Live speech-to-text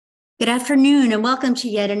Good afternoon and welcome to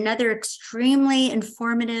yet another extremely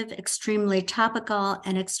informative, extremely topical,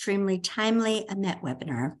 and extremely timely AMET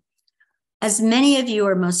webinar. As many of you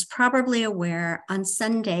are most probably aware, on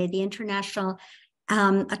Sunday, the International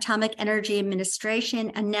Atomic Energy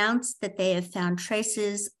Administration announced that they have found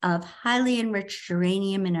traces of highly enriched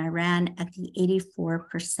uranium in Iran at the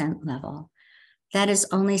 84% level. That is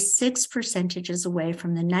only 6% away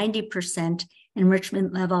from the 90%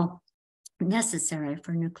 enrichment level necessary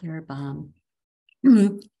for a nuclear bomb.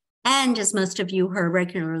 And as most of you who are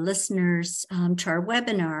regular listeners to our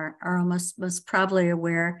webinar are most probably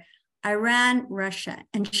aware, Iran, Russia,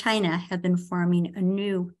 and China have been forming a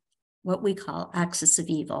new, what we call, axis of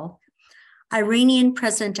evil. Iranian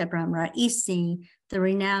President Ebrahim Raisi, the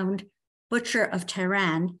renowned butcher of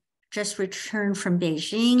Tehran, just returned from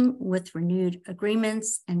Beijing with renewed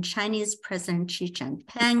agreements, and Chinese President Xi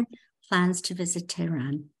Jinping plans to visit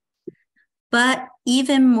Tehran. But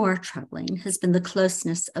even more troubling has been the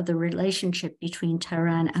closeness of the relationship between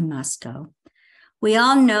Tehran and Moscow. We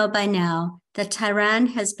all know by now that Tehran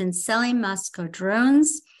has been selling Moscow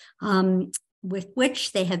drones with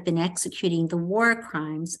which they have been executing the war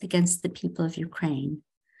crimes against the people of Ukraine.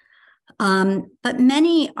 But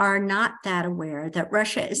many are not that aware that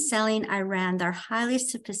Russia is selling Iran their highly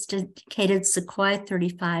sophisticated Sukhoi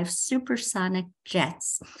 35 supersonic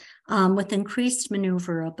jets with increased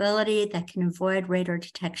maneuverability that can avoid radar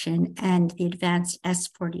detection and the advanced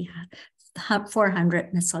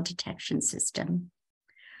S-400 missile detection system.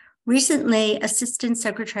 Recently, Assistant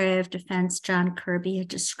Secretary of Defense John Kirby had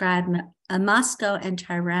described Moscow and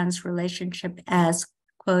Tehran's relationship as,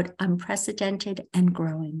 quote, unprecedented and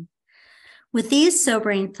growing. With these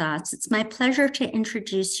sobering thoughts, it's my pleasure to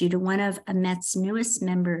introduce you to one of AMET's newest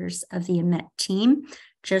members of the AMET team,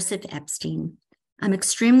 Joseph Epstein. I'm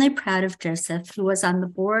extremely proud of Joseph, who was on the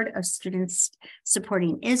board of Students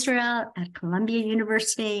Supporting Israel at Columbia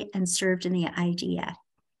University and served in the IDF.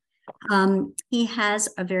 He has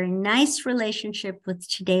a very nice relationship with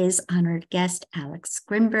today's honored guest, Alex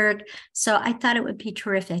Grinberg. So I thought it would be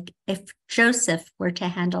terrific if Joseph were to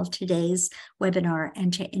handle today's webinar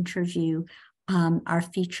and to interview our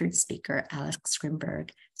featured speaker, Alex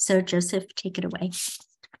Grinberg. So Joseph, take it away.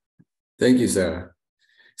 Thank you, Sarah.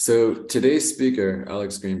 So today's speaker,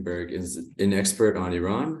 Alex Grinberg, is an expert on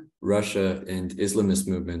Iran, Russia, and Islamist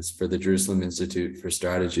movements for the Jerusalem Institute for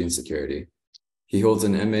Strategy and Security. He holds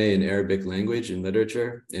an MA in Arabic language and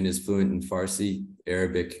literature and is fluent in Farsi,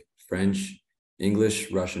 Arabic, French, English,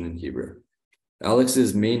 Russian, and Hebrew.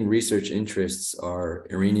 Alex's main research interests are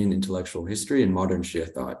Iranian intellectual history and modern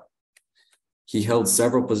Shia thought. He held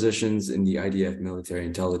several positions in the IDF Military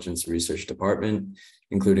Intelligence Research Department,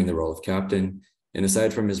 including the role of captain. And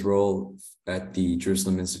aside from his role at the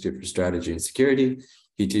Jerusalem Institute for Strategy and Security,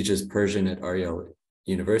 he teaches Persian at Ariel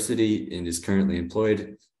University and is currently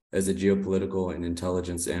employed as a geopolitical and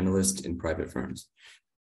intelligence analyst in private firms.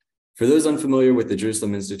 For those unfamiliar with the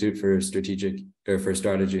Jerusalem Institute for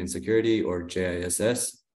Strategy and Security, or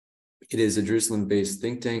JISS, it is a Jerusalem-based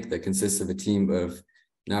think tank that consists of a team of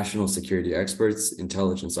national security experts,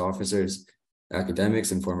 intelligence officers,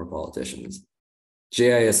 academics, and former politicians.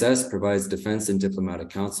 JISS provides defense and diplomatic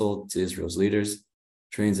counsel to Israel's leaders,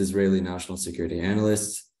 trains Israeli national security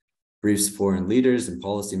analysts, briefs foreign leaders and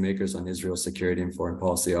policymakers on Israel's security and foreign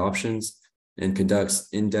policy options, and conducts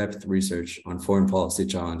in-depth research on foreign policy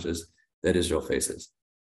challenges that Israel faces.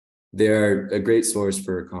 They are a great source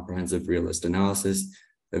for comprehensive realist analysis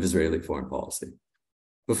of Israeli foreign policy.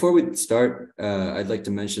 Before we start, I'd like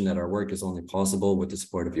to mention that our work is only possible with the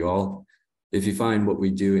support of you all. If you find what we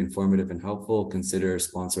do informative and helpful, consider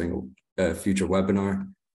sponsoring a future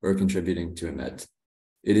webinar or contributing to AMET.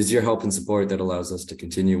 It is your help and support that allows us to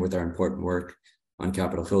continue with our important work on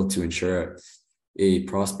Capitol Hill to ensure a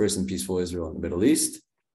prosperous and peaceful Israel in the Middle East,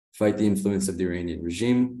 fight the influence of the Iranian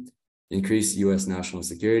regime, increase U.S. national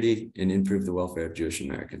security, and improve the welfare of Jewish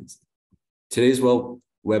Americans. Today's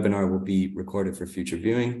webinar will be recorded for future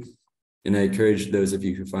viewing, and I encourage those of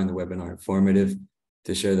you who find the webinar informative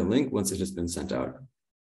to share the link once it has been sent out.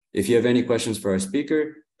 If you have any questions for our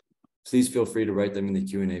speaker, please feel free to write them in the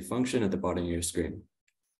Q&A function at the bottom of your screen.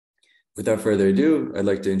 Without further ado, I'd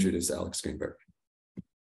like to introduce Alex Grinberg.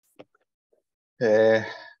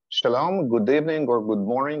 Shalom, good evening or good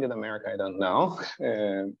morning in America, I don't know.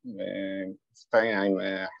 I'm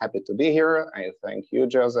happy to be here. I thank you,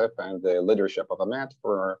 Joseph, and the leadership of AMET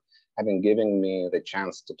for having given me the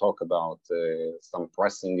chance to talk about some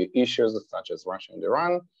pressing issues such as Russia and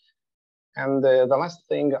Iran. And the last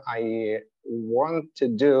thing I want to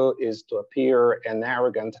do is to appear an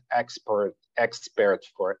arrogant expert expert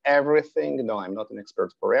for everything. No, I'm not an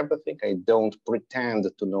expert for everything. I don't pretend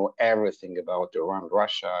to know everything about Iran,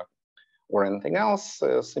 Russia, or anything else.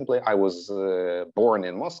 Simply, I was born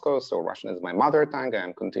in Moscow, so Russian is my mother tongue.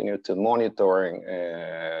 I'm continuing to monitoring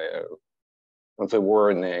the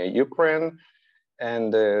war in Ukraine.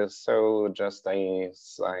 And so just I'm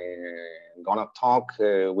gonna talk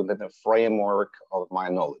within the framework of my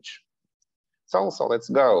knowledge. So let's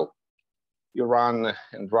go. Iran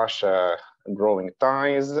and Russia growing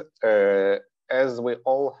ties. As we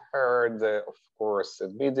all heard, of course,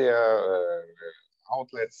 in media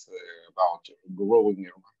outlets about growing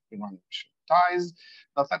Iran-Russian ties.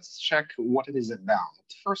 But let's check what it is about.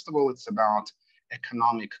 First of all, it's about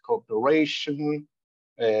economic cooperation,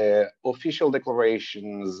 official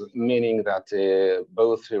declarations, meaning that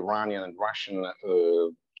both Iranian and Russian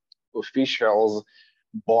officials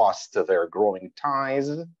boast their growing ties.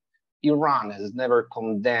 Iran has never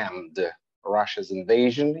condemned Russia's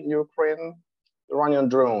invasion in Ukraine. Iranian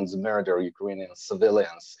drones murder Ukrainian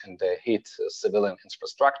civilians and hit civilian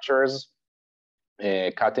infrastructures,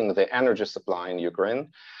 cutting the energy supply in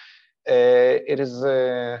Ukraine.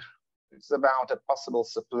 It's about a possible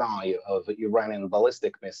supply of Iranian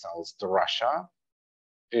ballistic missiles to Russia,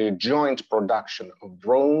 a joint production of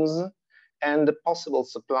drones, and the possible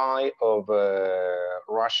supply of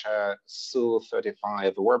Russia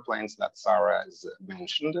Su-35 warplanes that Sarah has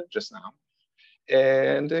mentioned just now.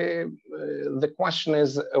 And the question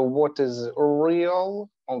is, what is real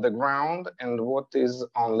on the ground and what is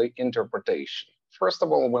only interpretation? First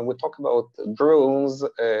of all, when we talk about drones,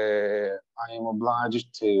 I am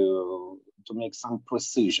obliged to make some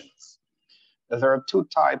precisions. There are two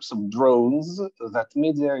types of drones that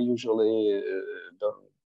media usually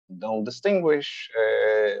don't distinguish,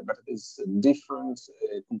 but it is different,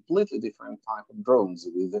 completely different type of drones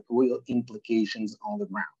with real implications on the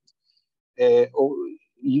ground.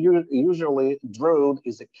 Usually, drone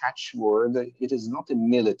is a catchword. It is not a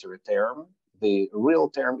military term. The real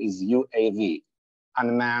term is UAV,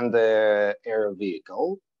 unmanned air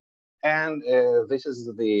vehicle. And this is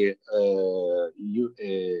the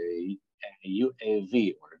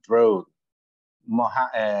UAV or drone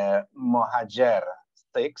Mohajer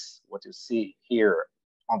 6, what you see here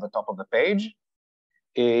on the top of the page.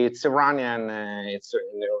 It's Iranian, it's an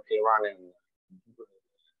Iranian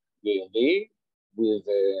UAV with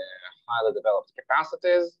highly developed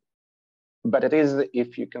capacities. But it is,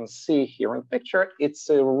 if you can see here in the picture, it's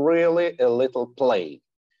really a little plane,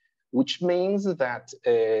 which means that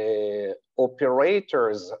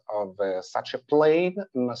operators of such a plane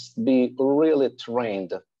must be really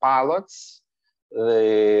trained pilots.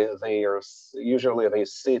 Usually they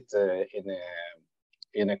sit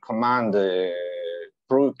in a command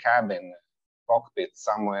crew cabin cockpit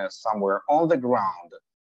somewhere on the ground,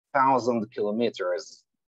 1,000 kilometers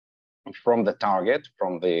from the target,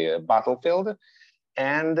 from the battlefield,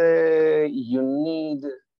 and you need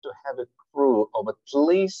to have a crew of at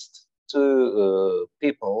least 2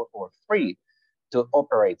 people or 3 to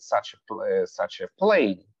operate such a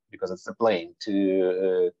plane, because it's a plane,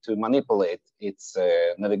 to manipulate its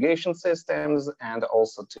navigation systems and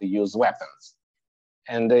also to use weapons.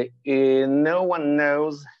 And no one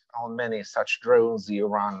knows how many such drones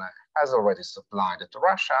Iran has already supplied to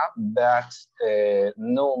Russia, but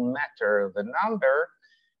no matter the number,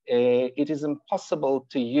 it is impossible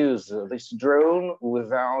to use this drone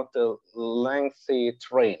without a lengthy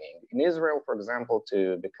training. In Israel, for example,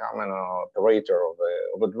 to become an operator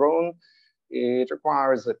of a drone, it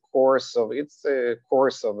requires a course of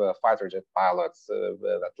fighter jet pilots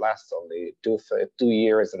that lasts only 2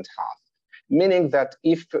 years and a half. Meaning that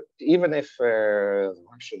even if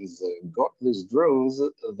Russians got these drones,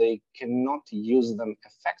 they cannot use them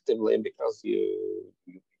effectively because you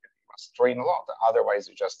must train a lot. Otherwise,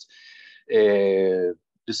 you just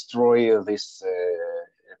destroy this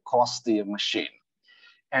costly machine.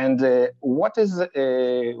 And what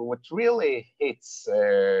really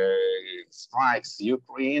strikes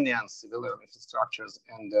Ukrainian civilian infrastructures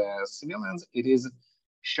and civilians, it is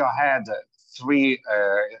Shahed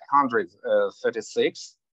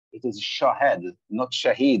 336. It is Shahed, not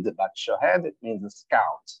Shahid, but Shahed. It means a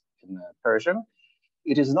scout in Persian.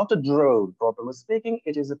 It is not a drone, properly speaking.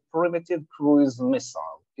 It is a primitive cruise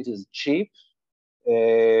missile. It is cheap.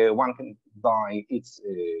 One can buy its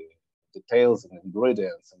details and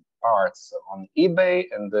ingredients and parts on eBay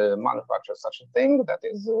and manufacture such a thing that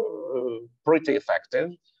is pretty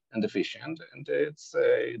effective and efficient, and it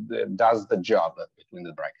does the job between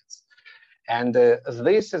the brackets. And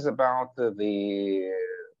this is about the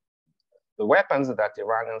the weapons that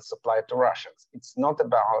Iranians supply to Russians. It's not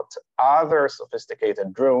about other sophisticated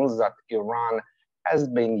drones that Iran has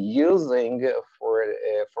been using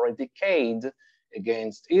for a decade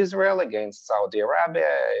against Israel, against Saudi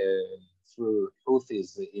Arabia, through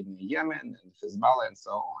Houthis in Yemen and Hezbollah and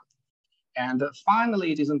so on. And finally,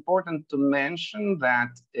 it is important to mention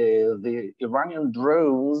that the Iranian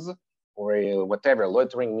drones, or whatever,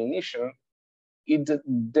 loitering munition, it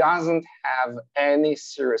doesn't have any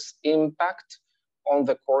serious impact on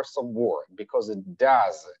the course of war, because it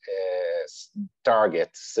does target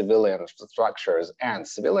civilian structures and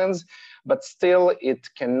civilians, but still it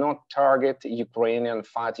cannot target Ukrainian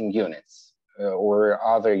fighting units or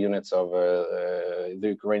other units of the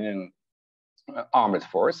Ukrainian armed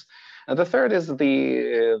force. And the third is the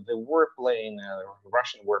warplane,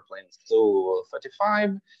 Russian warplane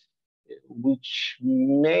Su-35, which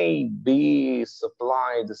may be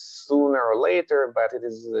supplied sooner or later, but it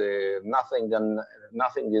is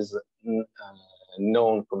nothing is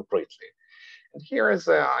known concretely. And here is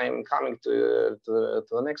I'm coming to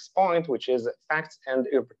the next point, which is facts and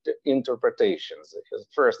interpretations. Because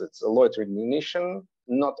first, it's a loitering munition,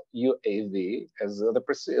 not UAV, as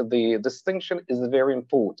the distinction is very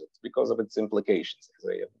important because of its implications, as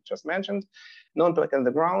I just mentioned, non-black on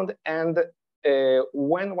the ground. And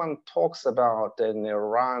when one talks about an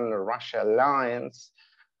Iran-Russia alliance,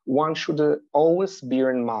 one should always bear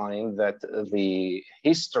in mind that the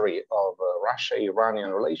history of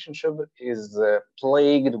Russia-Iranian relationship is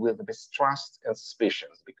plagued with mistrust and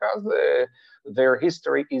suspicions, because their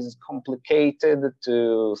history is complicated,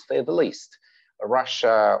 to say the least.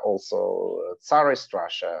 Russia, also Tsarist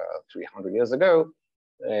Russia 300 years ago,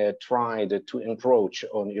 tried to encroach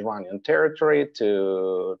on Iranian territory,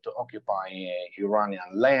 to occupy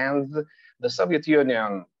Iranian land. The Soviet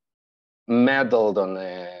Union meddled on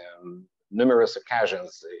numerous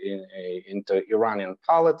occasions into Iranian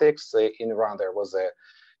politics. In Iran, there was a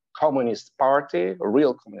communist party, a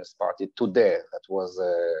real communist party, today, that was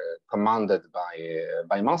commanded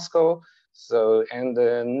by Moscow. So, and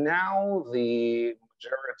now the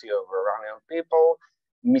majority of Iranian people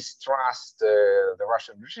mistrust the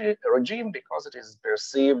Russian regime because it is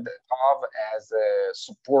perceived as a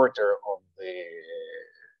supporter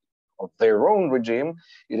of their own regime.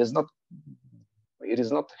 It is not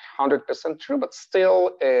 100% true, but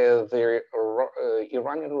still the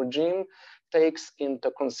Iranian regime takes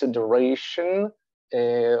into consideration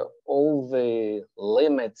all the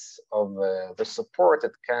limits of the support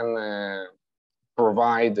it can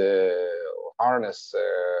provide, harness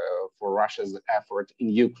for Russia's effort in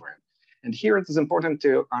Ukraine. And here it is important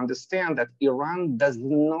to understand that Iran does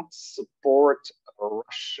not support a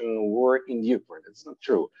Russian war in Ukraine. It's not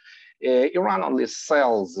true. Iran only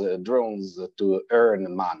sells drones to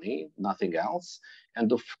earn money, nothing else.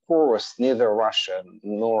 And of course, neither Russia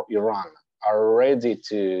nor Iran are ready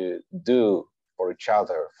to do for each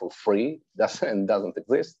other for free. Doesn't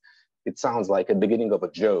exist. It sounds like a beginning of a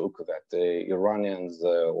joke that Iranians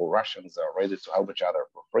or Russians are ready to help each other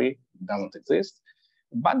for free. It doesn't exist.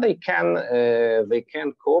 But they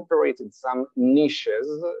can cooperate in some niches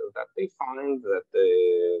that they find that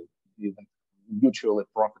mutually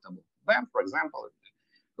profitable for them. For example,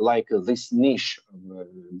 like this niche of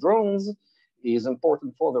drones is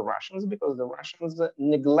important for the Russians because the Russians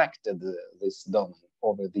neglected this domain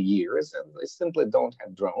over the years, and they simply don't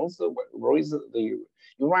have drones, whereas the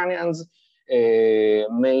Iranians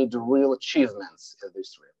made real achievements in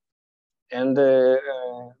this realm. And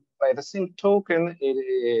by the same token,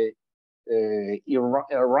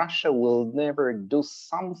 Russia will never do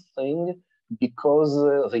something because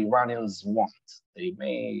the Iranians want. They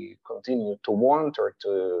may continue to want or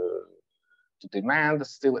to demand,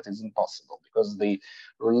 still it is impossible, because the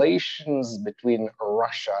relations between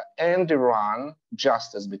Russia and Iran,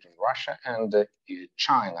 just as between Russia and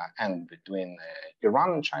China and between Iran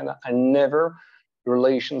and China, are never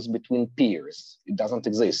relations between peers. It doesn't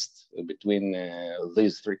exist between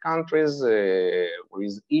these three countries,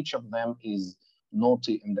 whereas each of them is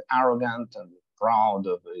naughty and arrogant and proud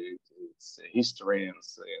of its history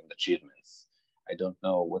and achievements. I don't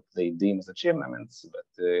know what they deem as achievements, but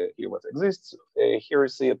here what exists. Here you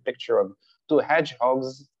see a picture of two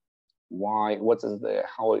hedgehogs.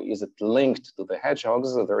 How is it linked to the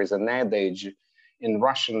hedgehogs? There is an adage in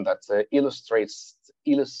Russian that illustrates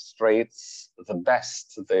the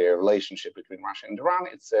best the relationship between Russia and Iran.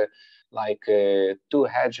 It's like two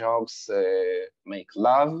hedgehogs make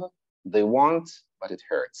love, they want, but it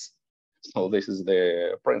hurts. So this is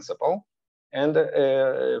the principle. And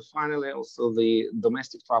finally, also the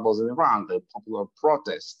domestic troubles in Iran, the popular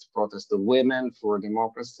protest of women for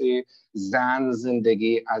democracy, Zan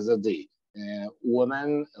Zindagi Azadi.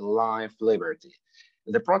 women, life, liberty.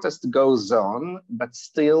 The protest goes on, but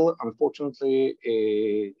still, unfortunately,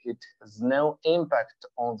 it has no impact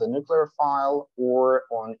on the nuclear file or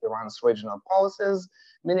on Iran's regional policies,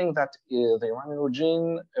 meaning that the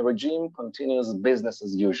Iranian regime continues business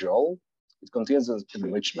as usual. It continues its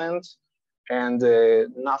enrichment, and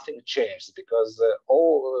nothing changed because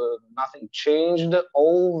nothing changed,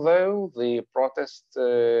 although the protest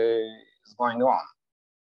is going on.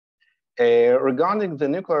 Regarding the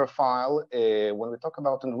nuclear file, when we talk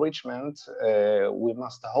about enrichment, we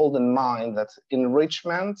must hold in mind that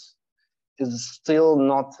enrichment is still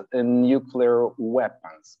not nuclear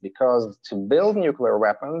weapons, because to build nuclear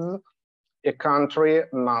weapons, a country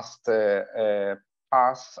must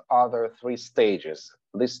pass other three stages.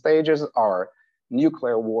 These stages are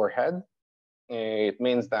nuclear warhead. It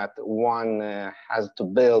means that one has to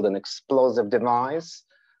build an explosive device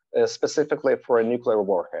specifically for a nuclear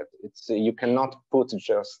warhead. You cannot put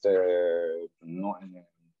just a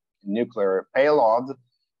nuclear payload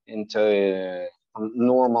into a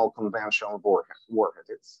normal conventional warhead.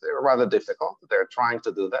 It's rather difficult. They're trying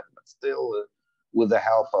to do that, but still, with the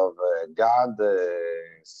help of God,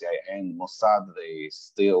 CIA and Mossad, they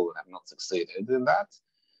still have not succeeded in that.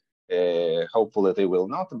 Hopefully they will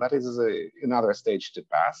not, but it's another stage to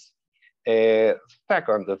pass.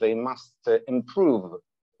 Second, they must improve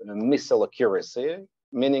missile accuracy,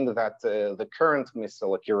 meaning that the current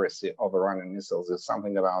missile accuracy of Iranian missiles is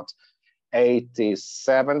something about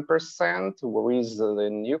 87%, whereas the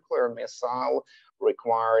nuclear missile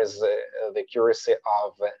requires the accuracy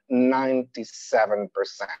of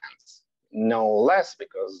 97%, no less,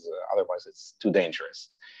 because otherwise it's too dangerous.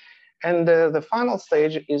 And the final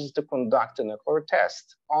stage is to conduct a nuclear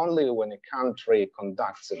test. Only when a country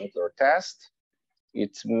conducts a nuclear test,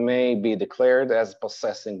 it may be declared as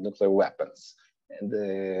possessing nuclear weapons.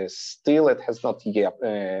 And still, it has not yet.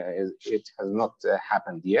 It has not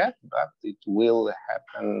happened yet, but it will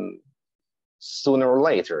happen sooner or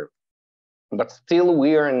later. But still,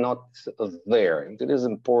 we are not there, and it is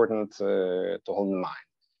important to hold in mind.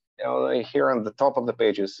 You know, here on the top of the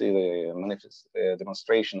page, you see the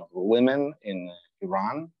demonstration of women in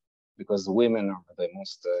Iran, because women are the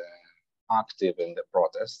most active in the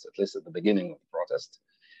protest, at least at the beginning of the protest.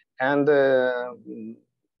 And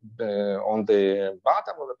on the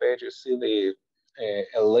bottom of the page, you see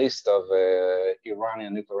a list of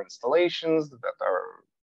Iranian nuclear installations that are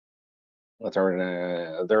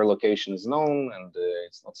their location is known, and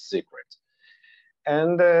it's not secret.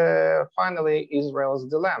 And finally, Israel's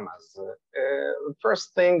dilemmas. The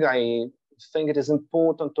first thing I think it is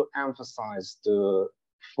important to emphasize to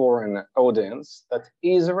foreign audience that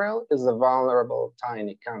Israel is a vulnerable,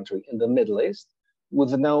 tiny country in the Middle East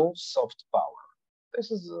with no soft power. This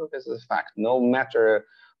is a fact. No matter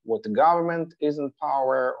what the government is in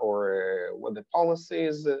power or what the policy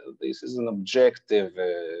is, this is an objective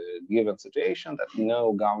given situation that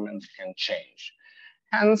no government can change.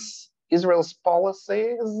 Hence, Israel's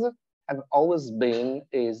policies have always been,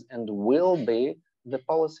 is, and will be the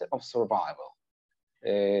policy of survival.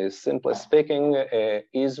 Simply speaking,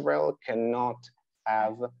 Israel cannot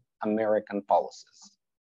have American policies,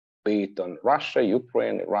 be it on Russia,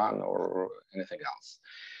 Ukraine, Iran, or anything else.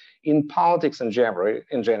 In politics in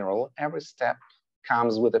general, every step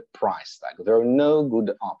comes with a price tag. There are no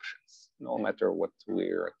good options, no matter what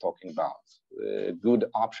we're talking about. Good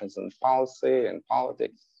options in policy and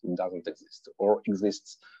politics doesn't exist, or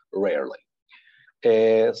exists rarely.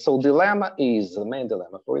 So the main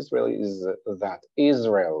dilemma for Israel is that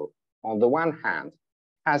Israel, on the one hand,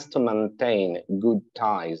 has to maintain good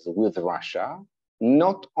ties with Russia,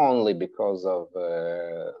 not only because of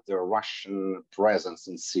the Russian presence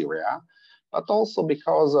in Syria, but also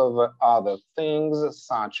because of other things,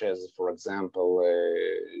 such as, for example,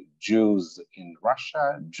 Jews in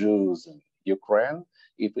Russia, Jews in Ukraine,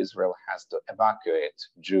 if Israel has to evacuate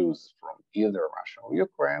Jews from either Russia or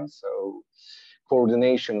Ukraine. So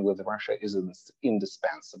coordination with Russia is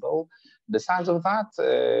indispensable. Besides of that,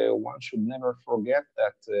 one should never forget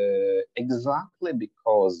that exactly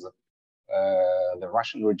because the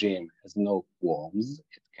Russian regime has no qualms,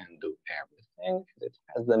 it can do everything. It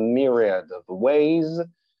has a myriad of ways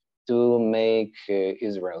to make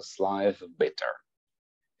Israel's life bitter.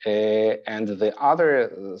 And the other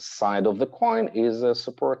side of the coin is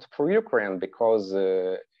support for Ukraine, because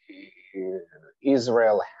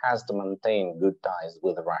Israel has to maintain good ties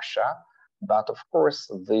with Russia. But of course,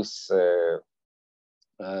 this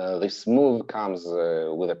move comes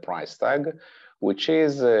with a price tag, which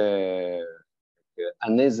is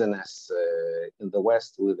uneasiness in the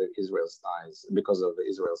West with Israel's ties, because of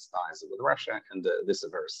Israel's ties with Russia, and vice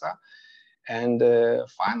versa. And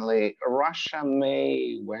finally, Russia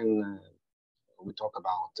may, when we talk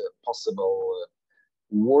about possible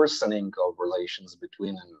worsening of relations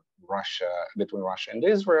between Russia and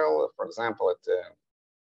Israel, for example,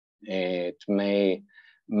 it may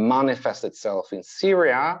manifest itself in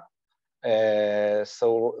Syria.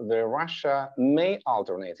 So the Russia may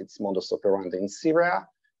alternate its modus operandi in Syria,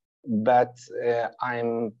 but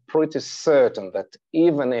I'm pretty certain that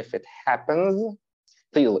even if it happens,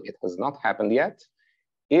 still it has not happened yet,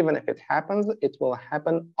 even if it happens, it will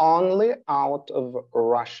happen only out of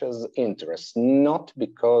Russia's interest, not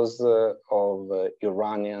because of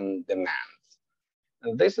Iranian demands.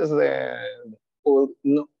 And this is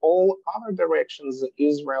in all other directions,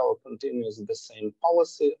 Israel continues the same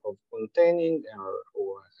policy of containing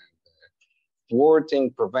or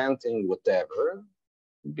thwarting, preventing, whatever,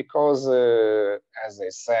 because as I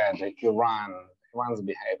said, Iran's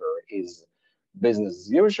behavior is business as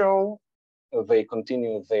usual. They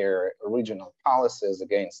continue their regional policies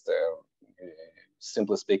against,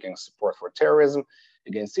 simply speaking, support for terrorism,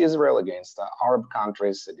 against Israel, against Arab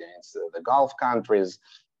countries, against the Gulf countries.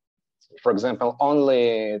 For example,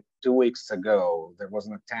 only 2 weeks ago, there was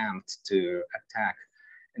an attempt to attack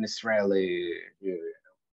an Israeli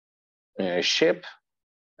ship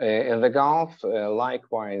in the Gulf.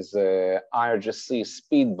 Likewise, IRGC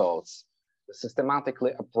speedboats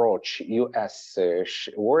systematically approach US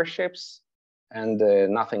warships, and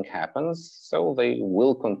nothing happens. So they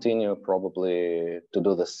will continue probably to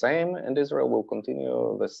do the same, and Israel will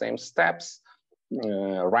continue the same steps,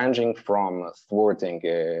 ranging from thwarting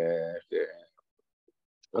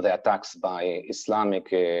the attacks by Islamic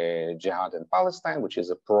Jihad in Palestine, which is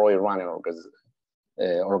a pro-Iranian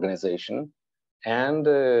organization, and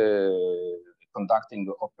conducting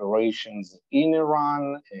operations in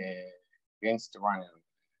Iran against Iranian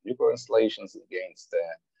nuclear installations, against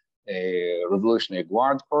Revolutionary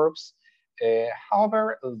Guard Corps.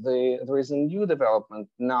 However, there is a new development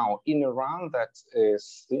now in Iran that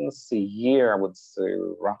since a year, I would say,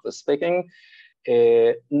 roughly speaking,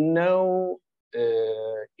 no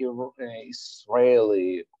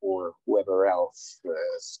Israeli or whoever else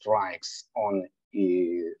strikes on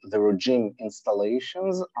the regime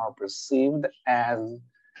installations are perceived as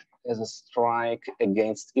a strike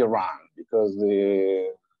against Iran, because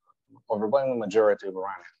the overwhelming majority of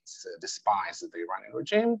Iranians despise the Iranian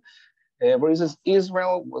regime, whereas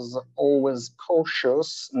Israel was always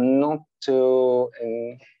cautious not to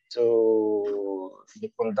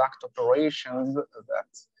conduct operations that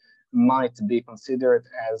might be considered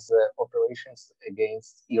as operations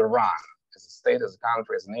against Iran, as a state, as a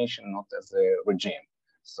country, as a nation, not as a regime.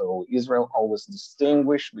 So Israel always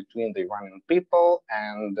distinguished between the Iranian people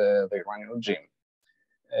and the Iranian regime.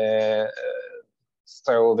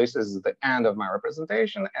 So this is the end of my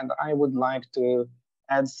representation, and I would like to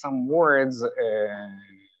add some words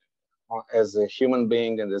as a human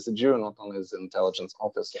being and as a Jew, not only as an intelligence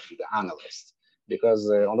officer and analyst. Because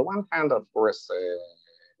on the one hand, of course,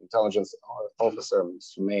 intelligence officer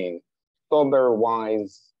must remain sober,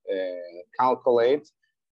 wise, calculate,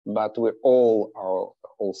 but we all are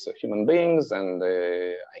also human beings, and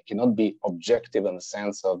I cannot be objective in the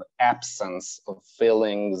sense of absence of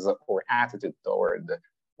feelings or attitude toward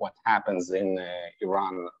what happens in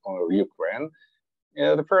Iran or Ukraine.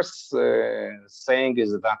 The first saying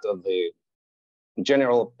is that of the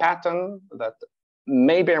general pattern that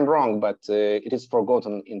maybe I'm wrong, but it is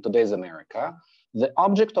forgotten in today's America. The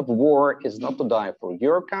object of war is not to die for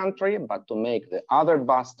your country, but to make the other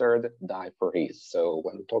bastard die for his. So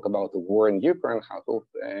when we talk about the war in Ukraine, how to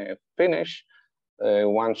finish,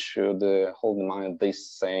 one should hold in mind this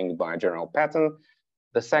saying by General Patton.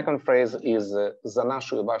 The second phrase is "За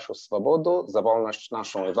нашу и вашу свободу, за волность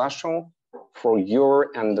нашу и вашу," for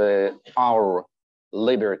your and our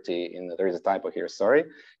liberty. There is a typo here, sorry.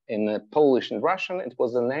 In Polish and Russian, it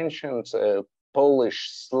was an ancient Polish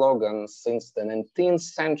slogan since the 19th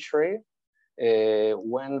century,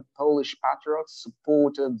 when Polish patriots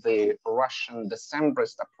supported the Russian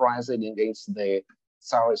Decembrist uprising against the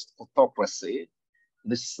Tsarist autocracy.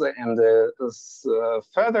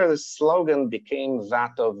 Further, the slogan became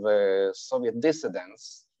that of Soviet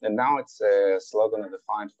dissidents, and now it's a slogan of the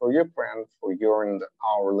fight for Ukraine, for your and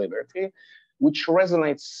our liberty, which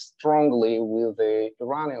resonates strongly with the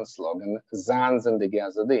Iranian slogan, Zan Zindagi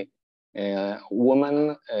Azadi.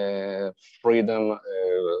 Woman, freedom,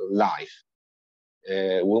 life.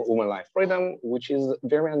 Woman, life, freedom, which is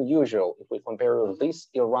very unusual if we compare these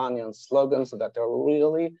Iranian slogans that are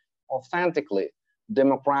really authentically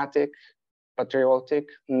democratic, patriotic,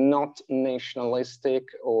 not nationalistic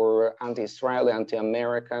or anti-Israeli,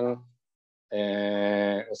 anti-American,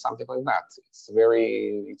 something like that.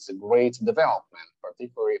 It's a great development,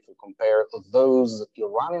 particularly if you compare those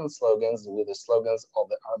Iranian slogans with the slogans of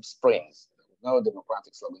the Arab Springs. There were no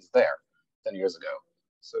democratic slogans there 10 years ago.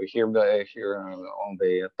 So here on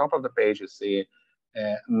the top of the page, you see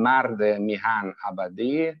Mard Mihan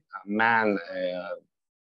Abadi, man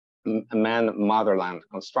motherland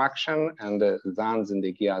construction, and Zan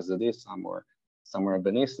Zindagi Azadi somewhere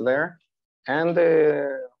beneath there. And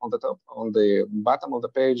on the bottom of the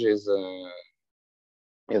page is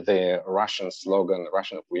the Russian slogan,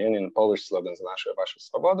 Russian of Reunion, Polish slogans, Nasha Vasha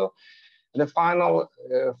Svobodu. The final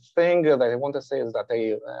thing that I want to say is that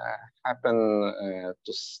I happen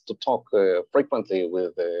to talk frequently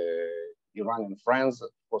with Iranian friends, of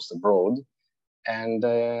course, abroad. And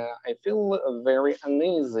I feel very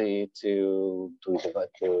uneasy to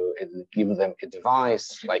give them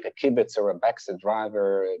advice, like a kibbutz or a backseat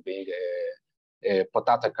driver, being a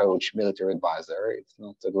potato coach military advisor. It's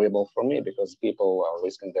not agreeable for me because people are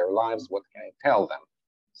risking their lives. What can I tell them?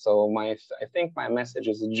 So I think my message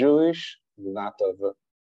is Jewish, that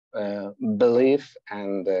of belief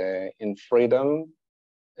and in freedom,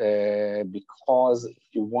 because if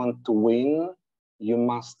you want to win, you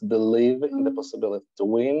must believe in the possibility to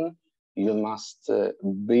win. You must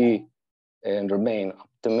be and remain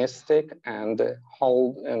optimistic and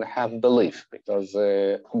hold and have belief, because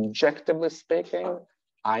objectively speaking,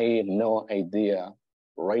 I have no idea,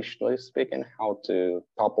 rationally speaking, how to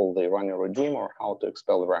topple the Iranian regime or how to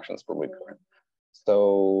expel the Russians from Ukraine.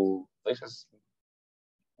 So this is,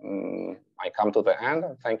 I come to the end,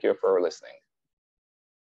 and thank you for listening.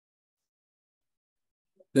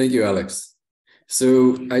 Thank you, Alex.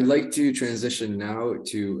 So I'd like to transition now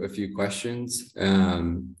to a few questions.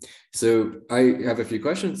 So I have a few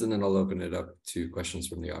questions, and then I'll open it up to questions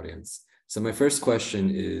from the audience. So my first question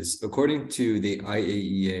is, according to the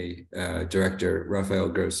IAEA director, Rafael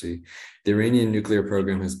Grossi, the Iranian nuclear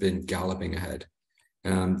program has been galloping ahead.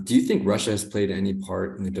 Do you think Russia has played any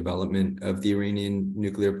part in the development of the Iranian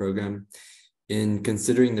nuclear program? In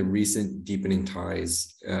considering the recent deepening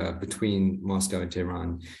ties between Moscow and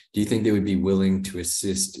Tehran, do you think they would be willing to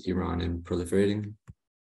assist Iran in proliferating?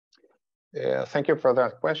 Thank you for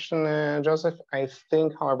that question, Joseph. I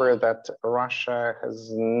think, however, that Russia has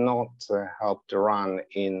not helped Iran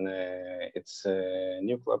in its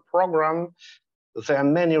nuclear program. There are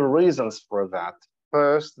many reasons for that.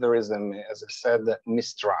 First, there is, as I said,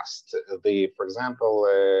 mistrust. For example,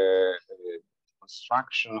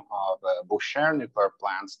 construction of Bushehr nuclear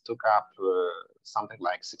plants took up something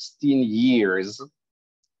like 16 years,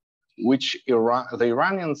 which the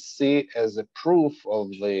Iranians see as a proof of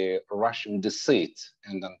the Russian deceit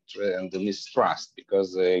and the mistrust,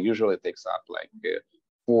 because usually it takes up like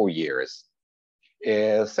 4 years.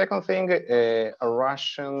 Second thing,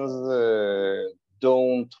 Russians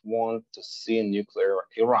don't want to see nuclear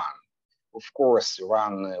Iran. Of course,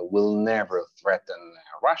 Iran will never threaten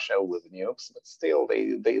Russia with nukes, but still,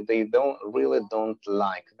 they don't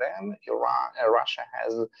like them. Russia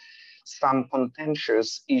has some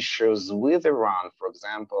contentious issues with Iran, for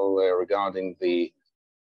example, regarding the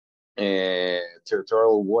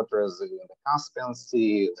territorial waters in the Caspian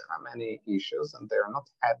Sea. There are many issues, and they are not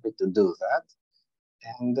happy to do that.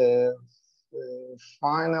 And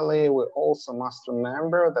finally, we also must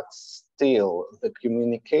remember that still the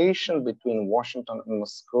communication between Washington and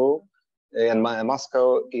Moscow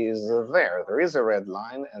is there. There is a red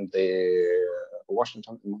line, and the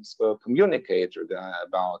Washington and Moscow communicate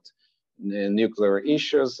about nuclear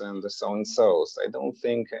issues and so on and so. So I don't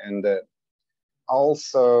think, and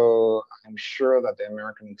also I'm sure that the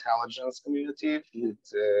American intelligence community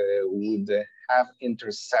would have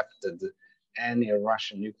intercepted any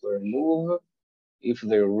Russian nuclear move if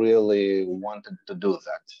they really wanted to do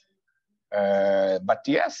that. But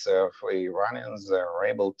yes, if Iranians are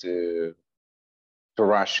able to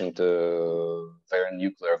rush into their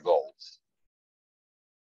nuclear goals.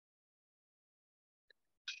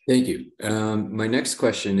 Thank you. My next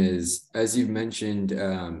question is, as you've mentioned,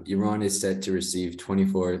 Iran is set to receive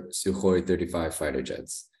 24 Sukhoi 35 fighter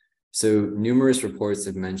jets. So numerous reports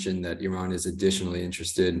have mentioned that Iran is additionally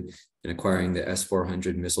interested in acquiring the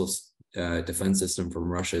S-400 missile defense system from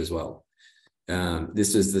Russia as well.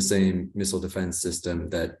 This is the same missile defense system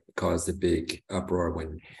that caused a big uproar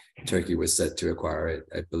when Turkey was set to acquire it,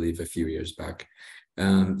 I believe, a few years back.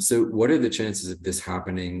 So what are the chances of this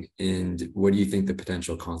happening, and what do you think the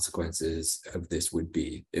potential consequences of this would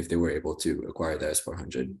be if they were able to acquire the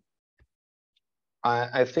S-400?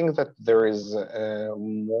 I think that there is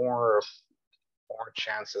more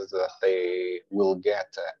chances that they will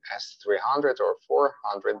get S-300 or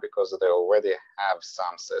 400 because they already have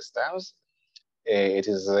some systems. it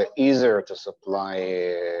is easier to supply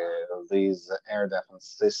these air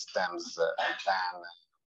defense systems than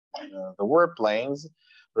the warplanes.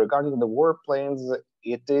 Regarding the warplanes,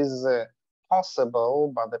 it is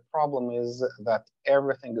possible, but the problem is that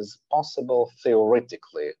everything is possible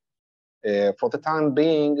theoretically. For the time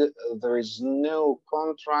being, there is no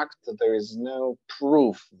contract, there is no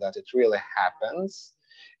proof that it really happens.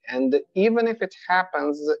 And even if it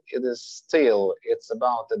happens, it's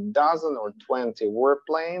about a dozen or 20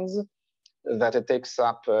 warplanes that it takes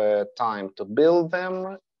up time to build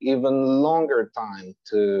them, even longer time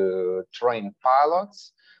to train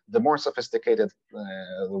pilots. The more sophisticated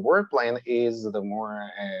the warplane is, the more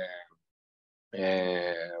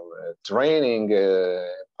training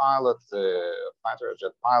fighter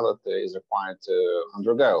jet pilot is required to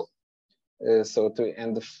undergo. And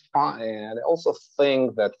I also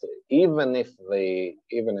think that even if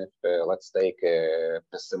let's take a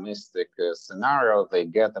pessimistic scenario, they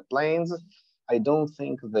get the planes, I don't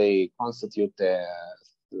think they constitute a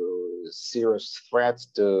serious threat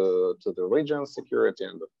to the region's security,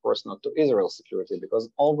 and of course not to Israel's security, because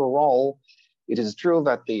overall it is true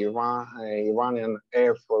that the Iranian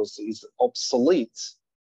Air Force is obsolete,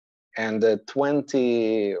 and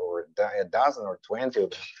 20 or a dozen or 20 or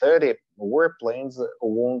 30 warplanes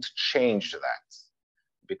won't change that,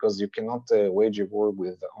 because you cannot wage a war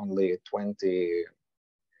with only 20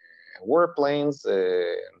 warplanes,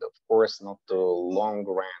 and of course not to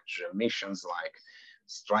long-range missions like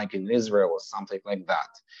striking Israel or something like that.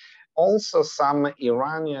 Also, some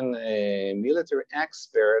Iranian military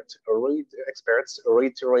experts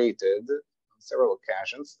reiterated on several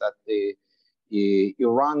occasions that the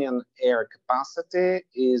Iranian air capacity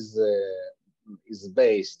is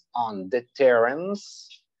based on deterrence.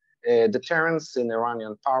 Deterrence in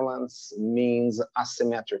Iranian parlance means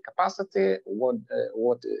asymmetric capacity. What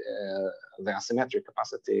the asymmetric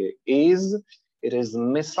capacity is, it is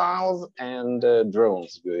missiles and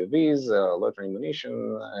drones, UAVs, loitering munition,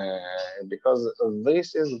 because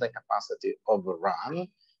this is the capacity of Iran.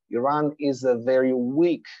 Iran is a very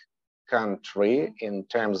weak country in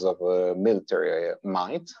terms of military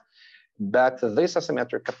might, but this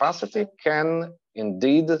asymmetric capacity can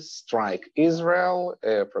indeed strike Israel.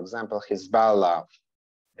 For example, Hezbollah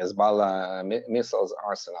missiles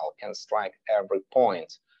arsenal can strike every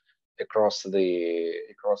point across the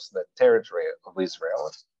territory of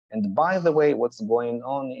Israel. And by the way, what's going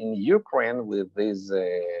on in Ukraine with these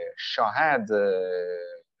Shahed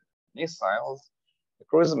missiles, the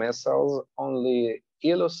cruise missiles, only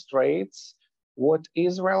illustrates what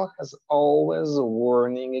Israel has always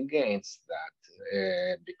warning against,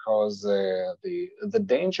 that because the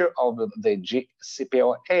danger of the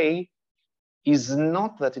JCPOA is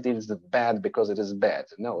not that it is bad because it is bad.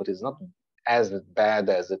 No, it is not as bad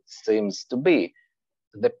as it seems to be.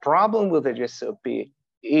 The problem with the JCPOA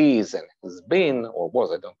is, and has been, or was,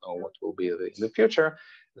 I don't know what will be in the future,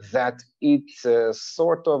 that it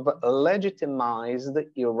sort of legitimized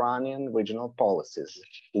Iranian regional policies.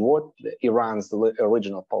 What Iran's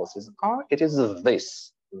original policies are, it is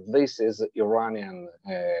this. This is Iranian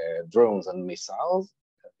drones and missiles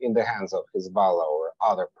in the hands of Hezbollah or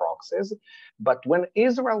other proxies. But when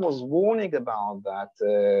Israel was warning about that,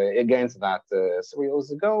 against that 3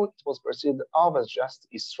 years ago, it was perceived of as just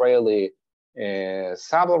Israeli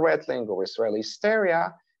saber rattling or Israeli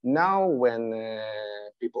hysteria. Now, when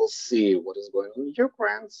people see what is going on in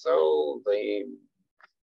Ukraine, so they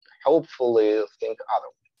hopefully think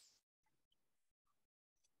otherwise.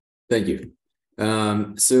 Thank you.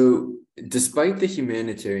 So despite the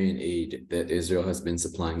humanitarian aid that Israel has been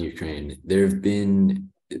supplying Ukraine, there have been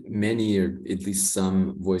many, or at least some,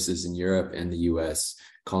 voices in Europe and the US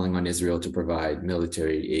calling on Israel to provide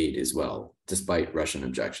military aid as well, despite Russian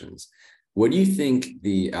objections. What do you think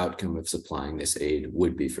the outcome of supplying this aid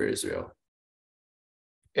would be for Israel?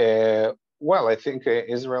 Well, I think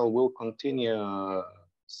Israel will continue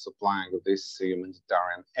supplying this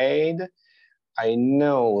humanitarian aid. I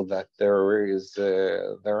know that there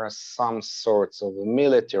are some sorts of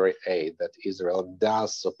military aid that Israel does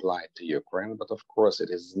supply to Ukraine, but of course it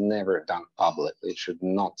is never done publicly. It should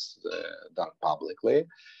not done publicly.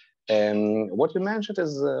 And what you mentioned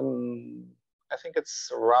is, I think it's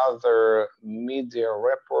rather media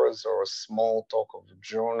reports or small talk of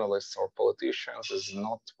journalists or politicians. Is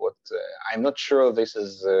not what I'm not sure this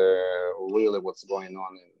is really what's going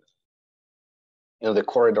on in the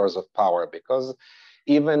corridors of power, because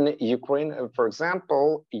even Ukraine, for example,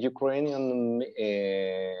 Ukrainian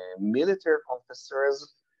military officers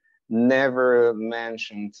never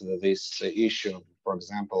mentioned this issue of for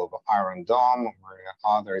example, of Iron Dome or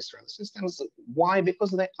other Israeli systems. Why?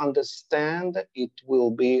 Because they understand it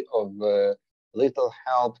will be of little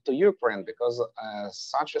help to Ukraine, because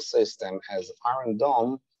such a system as Iron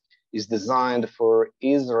Dome is designed for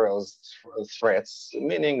Israel's threats,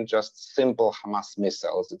 meaning just simple Hamas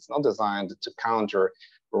missiles. It's not designed to counter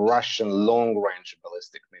Russian long-range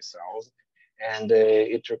ballistic missiles. And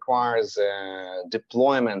it requires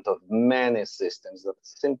deployment of many systems that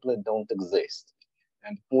simply don't exist.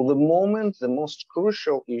 And for the moment, the most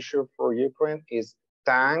crucial issue for Ukraine is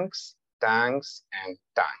tanks, tanks, and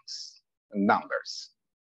tanks, numbers.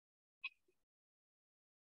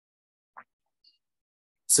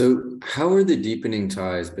 So how are the deepening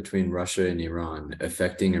ties between Russia and Iran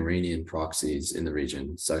affecting Iranian proxies in the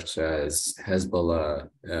region, such as Hezbollah,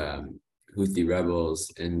 Houthi rebels,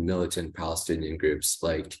 and militant Palestinian groups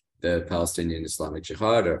like the Palestinian Islamic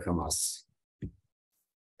Jihad or Hamas?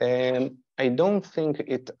 I don't think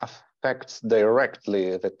it affects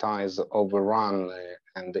directly the ties of Iran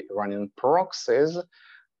and the Iranian proxies.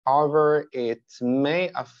 However, it may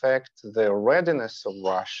affect the readiness of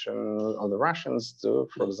the Russians to,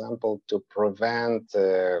 for example, to prevent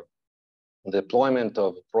deployment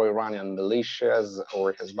of pro-Iranian militias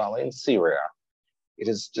or Hezbollah in Syria. It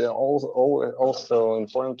is also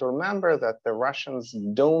important to remember that the Russians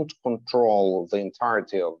don't control the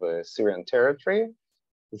entirety of the Syrian territory.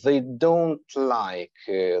 They don't like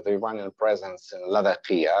the Iranian presence in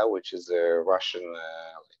Latakia, which is a Russian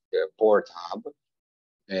port hub.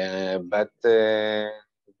 But they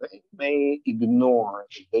may ignore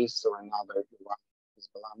this or another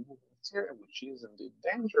Hezbollah movement in Syria, which is indeed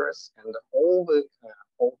dangerous, and all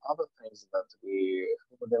other things that we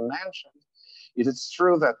already mentioned. It is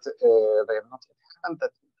true that they have not yet happened,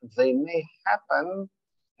 that they may happen,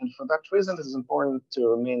 and for that reason, it is important to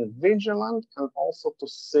remain vigilant and also to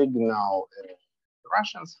signal the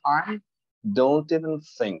Russians, "Hi, don't even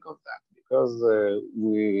think of that." Because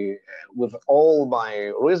with all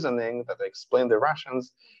my reasoning that I explained the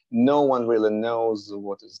Russians, no one really knows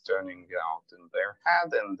what is turning out in their head,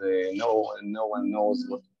 and no one knows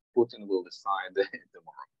what Putin will decide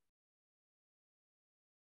tomorrow.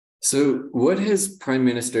 So what has Prime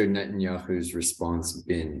Minister Netanyahu's response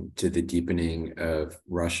been to the deepening of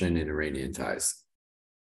Russian and Iranian ties?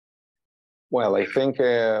 Well, I think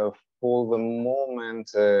for the moment,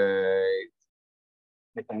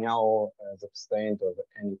 Netanyahu has abstained of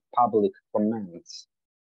any public comments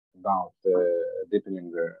about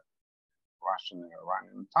deepening the Russian and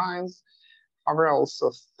Iranian ties. However, I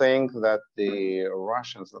also think that the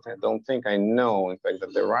Russians, I don't think I know, in fact,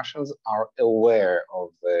 that the Russians are aware of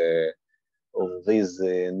these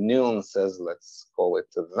nuances, let's call it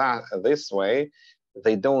this way.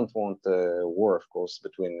 They don't want a war, of course,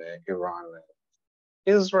 between Iran and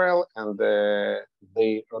Israel, and the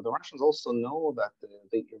Russians also know that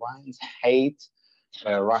the Iranians hate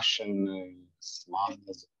Russian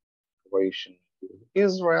smugglers' cooperation with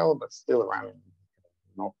Israel, but still Iran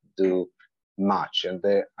cannot do much. And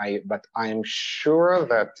but I'm sure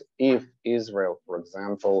that if Israel, for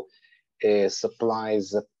example,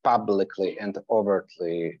 supplies publicly and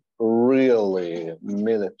overtly really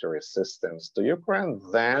military systems to Ukraine,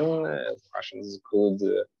 then Russians could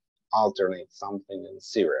alternate something in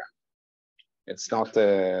Syria. It's not,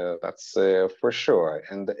 that's for sure.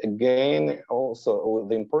 And again, also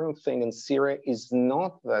the important thing in Syria is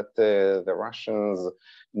not that the Russians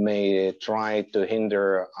may try to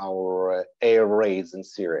hinder our air raids in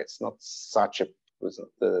Syria. It's not such a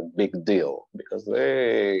big deal, because the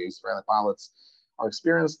Israeli pilots are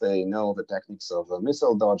experienced. They know the techniques of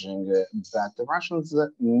missile dodging, that the Russians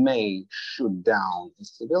may shoot down a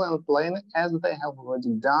civilian plane, as they have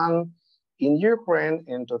already done in Ukraine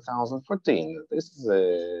in 2014. This is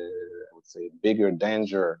I would say, bigger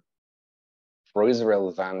danger for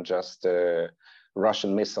Israel than just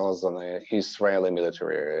Russian missiles on an Israeli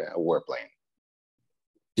military warplane.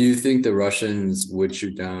 Do you think the Russians would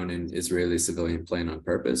shoot down an Israeli civilian plane on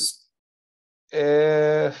purpose?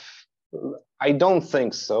 I don't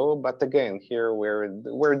think so, but again, here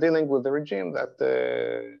we're dealing with a regime that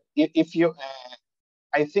if you,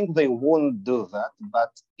 I think they won't do that.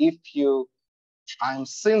 But I'm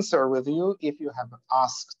sincere with you, if you have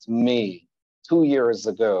asked me 2 years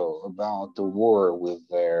ago about the war with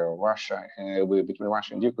Russia, between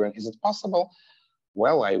Russia and Ukraine, is it possible?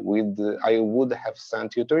 Well, I would have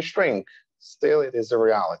sent you to a shrink. Still, it is a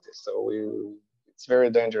reality. So it's very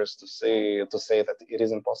dangerous to say that it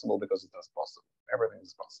is impossible, because it is possible. Everything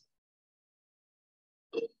is possible.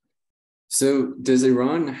 So does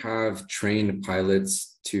Iran have trained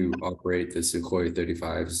pilots to operate the Sukhoi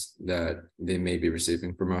 35s that they may be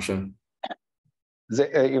receiving from Russia?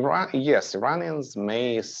 Yes, Iranians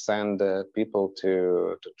may send people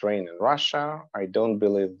to train in Russia. I don't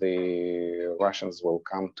believe the Russians will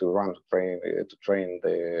come to Iran to train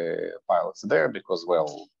the pilots there because,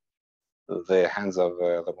 well, the hands of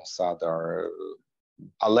the Mossad are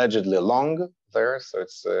allegedly long there, so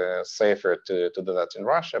it's safer to do that in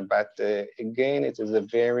Russia. But again, it is a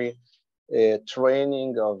very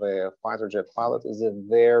training of a fighter jet pilot is a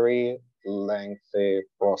very lengthy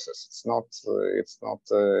process. It's not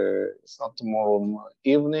tomorrow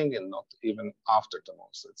evening and not even after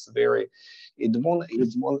tomorrow. So it's very it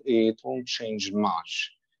won't change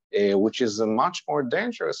much. Which is much more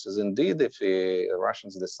dangerous is indeed if the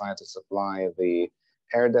Russians decide to supply the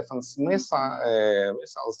air defense missile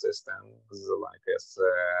systems like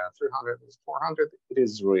S-300, S-400. It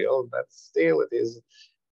is real, but still it is.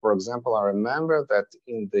 For example, I remember that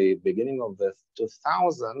in the beginning of the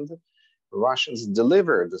 2000, Russians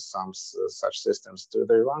delivered some such systems to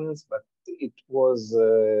the Iranians, but it was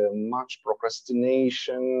much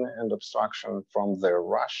procrastination and obstruction from the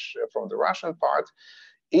Russian part,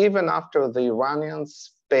 even after the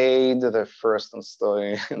Iranians paid the first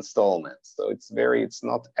installment. So it's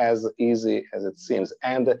not as easy as it seems.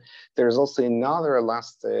 And there's also another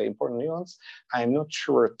last important nuance. I'm not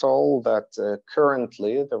sure at all that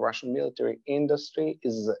currently the Russian military industry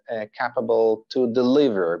is capable to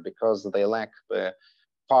deliver because they lack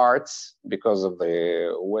parts because of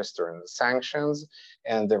the Western sanctions,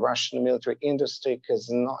 and the Russian military industry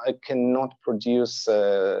cannot produce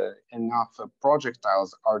enough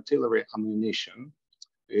projectiles, artillery ammunition.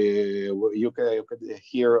 You could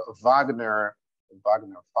hear Wagner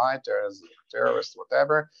fighters, terrorists,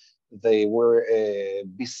 whatever. They were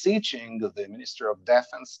beseeching the Minister of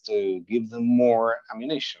Defense to give them more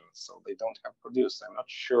ammunition, so they don't have produced. I'm not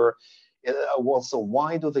sure. Also,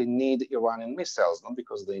 why do they need Iranian missiles? Not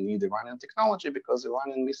because they need Iranian technology, because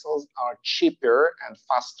Iranian missiles are cheaper and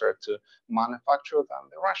faster to manufacture than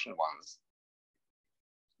the Russian ones.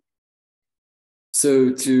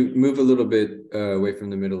 So to move a little bit away from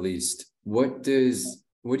the Middle East, what do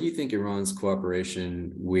you think Iran's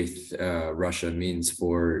cooperation with Russia means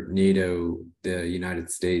for NATO, the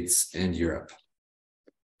United States, and Europe?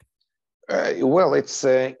 Well, it's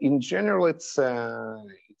in general, it's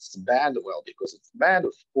bad. Well, because it's bad,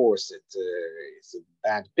 of course, it's a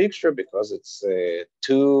bad picture because it's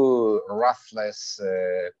two ruthless,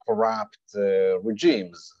 corrupt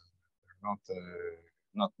regimes. They're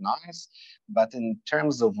not nice, but in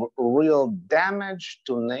terms of real damage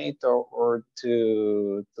to NATO or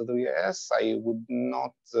to the US, I would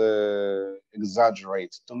not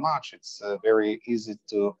exaggerate too much. It's very easy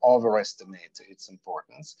to overestimate its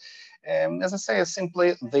importance. As I say,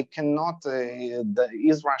 simply they cannot. Can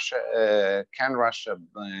Russia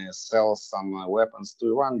sell some weapons to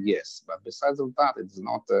Iran? Yes, but besides of that, it's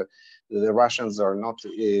not. The Russians are not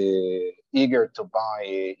eager to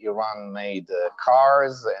buy Iran-made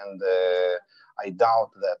cars, and I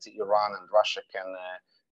doubt that Iran and Russia can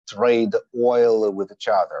trade oil with each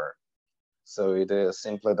other. So it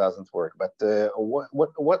simply doesn't work. But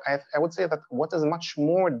what I would say that what is much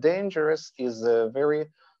more dangerous is a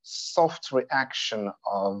very soft reaction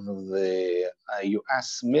of the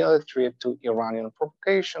U.S. military to Iranian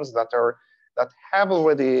provocations that have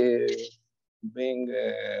already been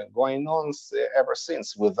going on ever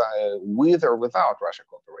since, with or without Russia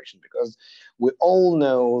cooperation, because we all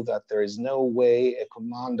know that there is no way a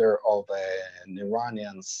commander of an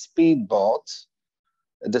Iranian speedboat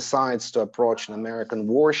decides to approach an American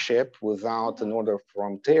warship without an order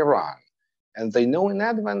from Tehran. And they know in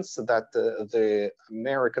advance that the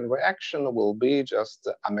American reaction will be just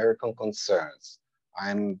American concerns.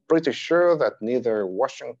 I'm pretty sure that neither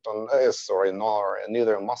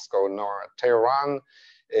neither Moscow nor Tehran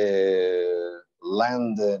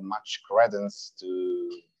lend much credence to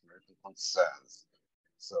American concerns.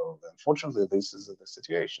 So unfortunately, this is the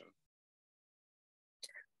situation.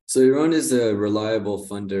 So Iran is a reliable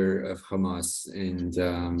funder of Hamas and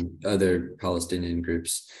other Palestinian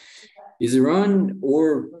groups. Is Iran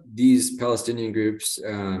or these Palestinian groups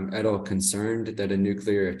at all concerned that a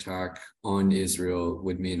nuclear attack on Israel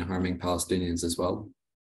would mean harming Palestinians as well?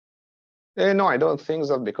 No, I don't think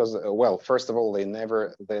so, because, well, first of all, they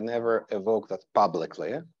never evoke that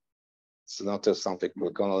publicly. It's not something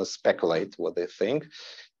we're going to speculate what they think.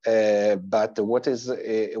 But what is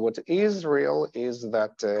real is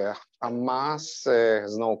that Hamas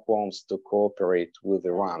has no qualms to cooperate with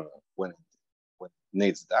Iran when it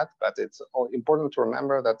needs that. But it's important to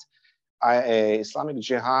remember that Islamic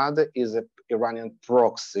Jihad is an Iranian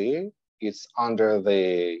proxy. It's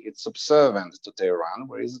subservient to Tehran,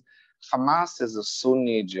 whereas Hamas is a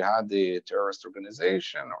Sunni jihadi terrorist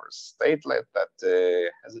organization or statelet that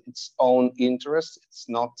has its own interests.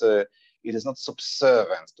 It is not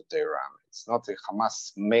subservient to Tehran. It's not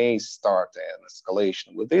Hamas may start an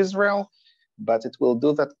escalation with Israel, but it will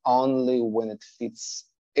do that only when it fits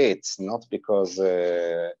it, not because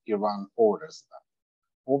Iran orders that.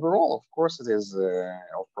 Overall, of course, it is,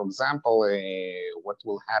 for example, what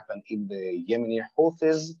will happen if the Yemeni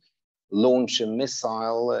Houthis launch a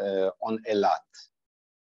missile on Eilat.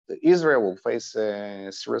 Israel will face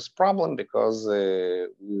a serious problem because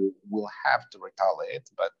we will have to retaliate,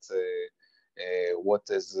 but what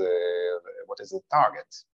is the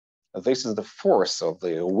target? This is the force of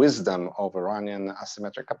the wisdom of Iranian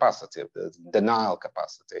asymmetric capacity, the denial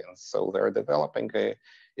capacity, and so they're developing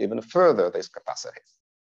even further this capacity.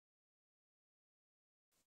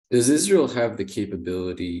 Does Israel have the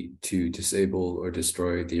capability to disable or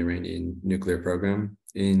destroy the Iranian nuclear program?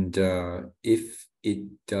 And if it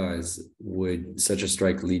does, would such a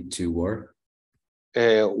strike lead to war?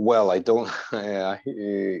 Well, I don't,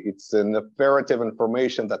 it's an imperative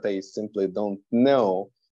information that I simply don't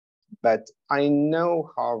know. But I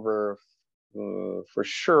know, however, for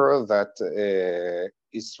sure that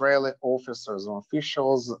Israeli officers and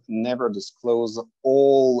officials never disclose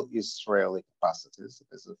all Israeli capacities,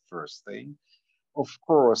 is the first thing. Of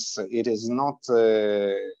course, it is not,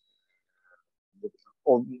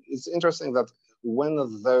 it's interesting that when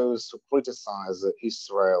those who criticize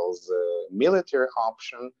Israel's military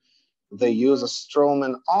option, they use a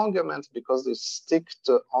strawman argument because they stick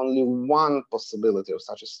to only one possibility of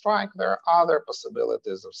such a strike. There are other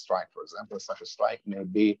possibilities of strike. For example, such a strike may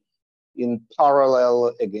be in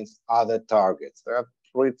parallel against other targets. There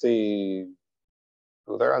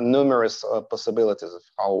are numerous possibilities of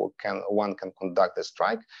how one can conduct a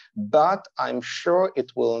strike, but I'm sure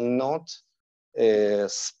it will not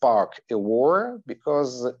spark a war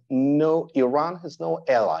because Iran has no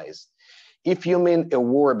allies. If you mean a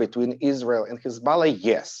war between Israel and Hezbollah,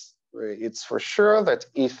 yes, it's for sure that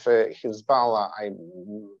if Hezbollah, I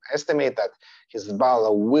estimate that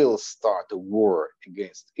Hezbollah will start a war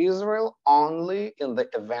against Israel only in the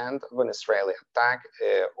event of an Israeli attack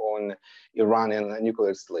on Iranian nuclear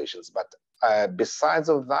installations. But besides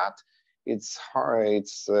of that, it's hardly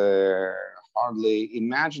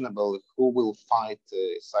imaginable who will fight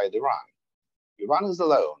inside Iran. Iran is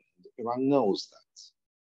alone. Iran knows that.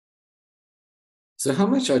 So how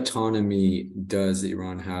much autonomy does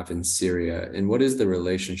Iran have in Syria, and what is the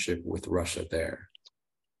relationship with Russia there?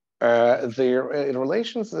 The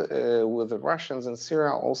relations with the Russians in Syria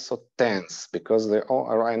are also tense because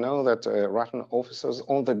I know that Russian officers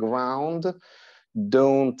on the ground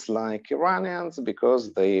don't like Iranians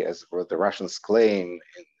because they, as the Russians claim,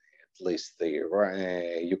 at least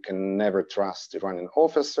you can never trust Iranian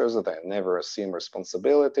officers, they never assume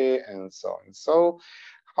responsibility, and so on. So,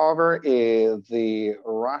 however, the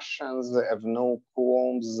Russians have no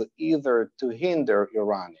qualms either to hinder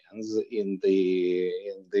Iranians in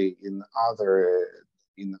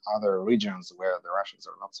other regions where the Russians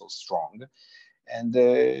are not so strong, and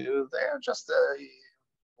they're just.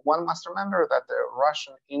 One must remember that the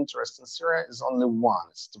Russian interest in Syria is only one: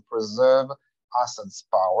 it's to preserve Assad's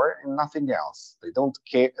power and nothing else. They don't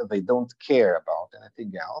care about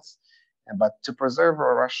anything else. But to preserve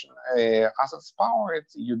Russian Assad's power,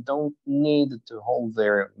 you don't need to hold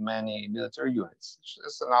there many military units. It's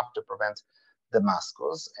just enough to prevent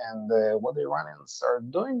Damascus. And what the Iranians are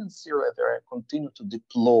doing in Syria, they continue to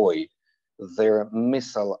deploy their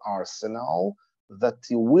missile arsenal that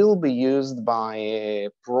will be used by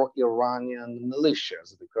pro-Iranian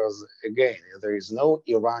militias, because again, there is no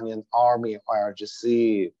Iranian army or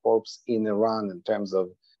IRGC corps in Iran in terms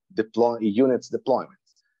of units deployment.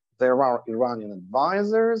 There are Iranian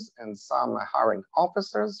advisors and some hiring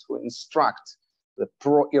officers who instruct the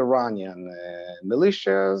pro-Iranian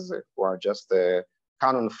militias who are just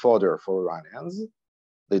cannon fodder for Iranians.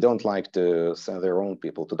 They don't like to send their own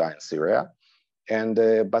people to die in Syria.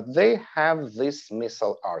 But they have this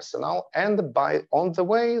missile arsenal, and on the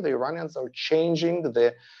way, the Iranians are changing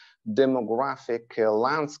the demographic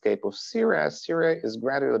landscape of Syria. Syria is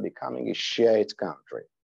gradually becoming a Shiite country.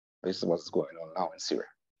 This is what's going on now in Syria.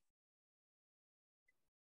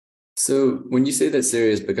 So when you say that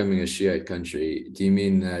Syria is becoming a Shiite country, do you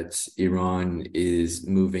mean that Iran is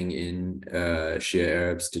moving in Shia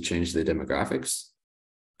Arabs to change the demographics?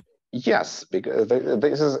 Yes, because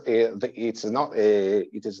it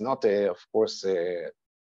is not of course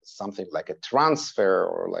something like a transfer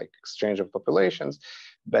or like exchange of populations,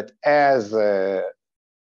 but as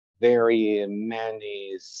very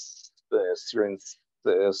many Syrian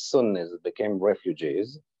Sunnis became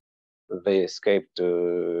refugees, They escape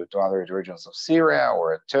to other regions of Syria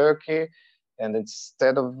or Turkey. And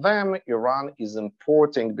instead of them, Iran is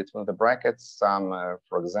importing between the brackets some,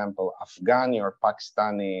 for example, Afghani or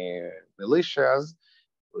Pakistani militias.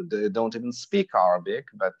 They don't even speak Arabic,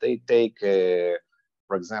 but they take,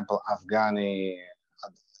 for example, Afghani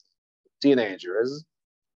teenagers,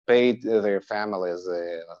 paid their families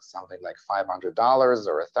something like $500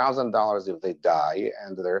 or $1,000 if they die,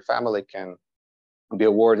 and their family can be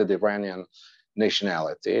awarded Iranian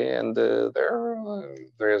nationality. And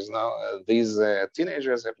there is no, these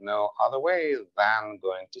teenagers have no other way than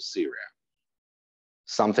going to Syria.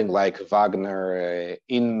 Something like Wagner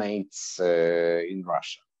inmates in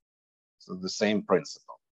Russia. So the same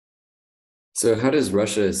principle. So how does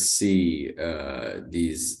Russia see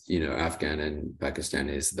these, Afghan and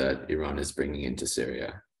Pakistanis that Iran is bringing into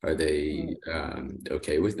Syria? Are they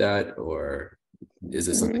okay with that, or is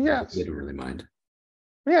this something that they don't really mind?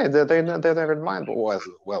 Yeah, they don't mind. Well,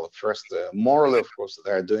 first, morally, of course,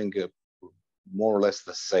 they're doing more or less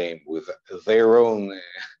the same with their own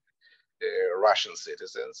Russian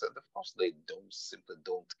citizens, and of course, they simply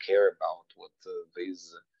don't care about what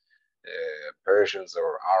these Persians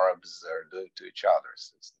or Arabs are doing to each other.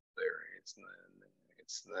 It's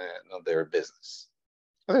not their business.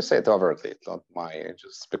 They say it overtly. It's not my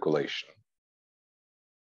just speculation.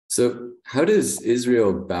 So how does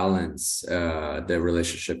Israel balance the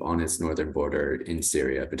relationship on its northern border in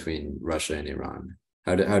Syria between Russia and Iran?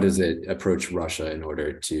 How does it approach Russia in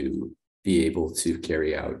order to be able to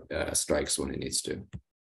carry out strikes when it needs to?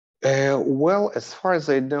 Well, as far as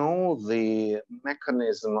I know, the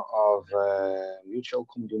mechanism of mutual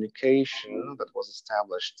communication that was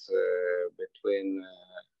established between,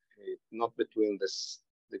 not between the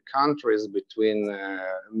countries, between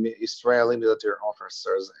Israeli military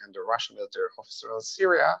officers and the Russian military officers in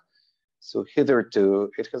Syria. So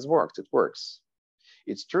hitherto, it has worked, it works.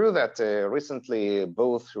 It's true that recently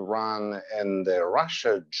both Iran and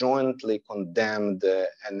Russia jointly condemned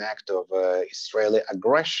an act of Israeli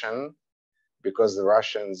aggression, because the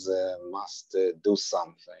Russians must do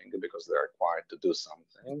something, because they're required to do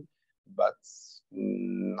something, but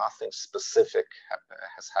nothing specific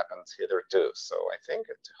has happened hitherto. So I think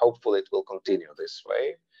hopefully it will continue this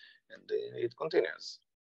way, and it continues.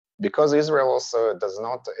 Because Israel also does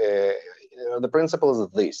not, the principle is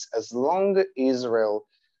this: as long as Israel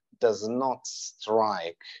does not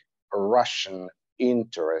strike Russian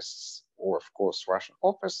interests, or of course Russian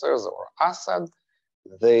officers or Assad,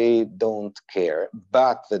 they don't care.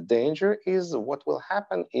 But the danger is what will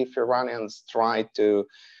happen if Iranians try to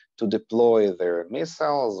deploy their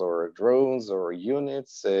missiles or drones or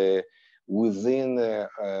units within a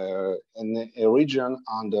region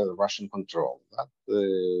under Russian control. That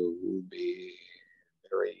will be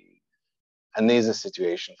very uneasy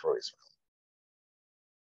situation for Israel.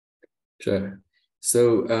 Sure.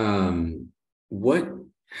 So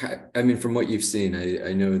from what you've seen,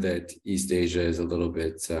 I know that East Asia is a little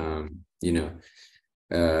bit, it's not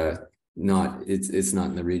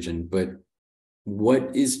in the region, but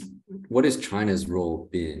what has China's role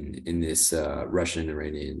been in this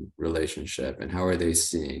Russian-Iranian relationship, and how are they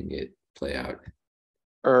seeing it play out?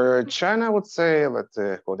 China would say that,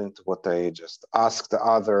 according to what I just asked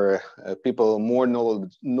other people more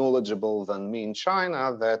knowledgeable than me in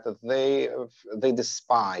China, that they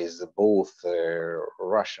despise both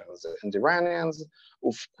Russians and Iranians.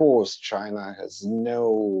 Of course, China has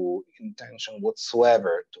no intention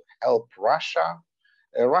whatsoever to help Russia.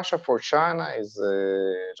 Russia for China is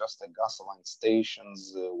just a gasoline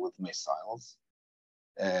stations with missiles.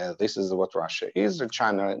 This is what Russia is.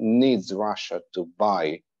 China needs Russia to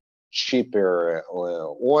buy cheaper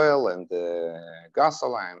oil and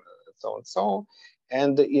gasoline, so and so.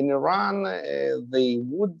 And in Iran, they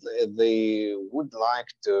would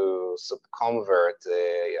like to subconvert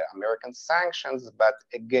American sanctions, but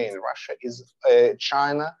again,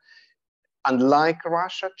 China. Unlike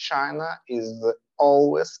Russia, China is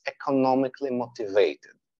always economically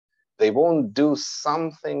motivated. They won't do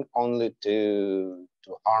something only to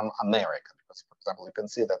harm America. Because, for example, you can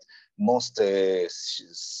see that most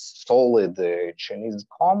solid Chinese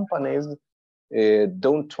companies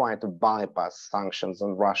don't try to bypass sanctions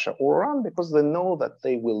on Russia or Iran, because they know that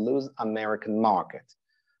they will lose American market.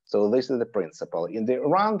 So this is the principle. In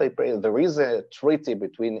Iran, there is a treaty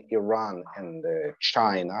between Iran and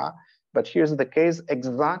China, but here's the case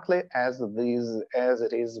exactly as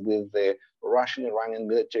it is with the Russian-Iranian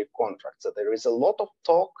military contract. So there is a lot of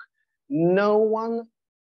talk. No one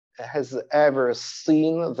has ever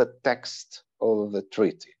seen the text of the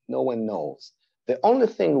treaty. No one knows. The only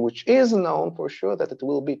thing which is known for sure that it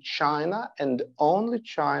will be China, and only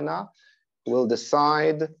China will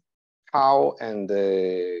decide how and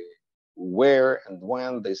where and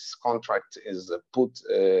when this contract is put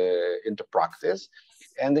into practice.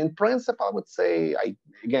 And in principle, I would say,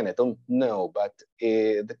 again, I don't know, but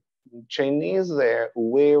the Chinese, they're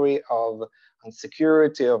wary of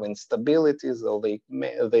insecurity, of instability, so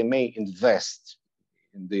they may invest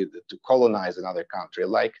to colonize another country,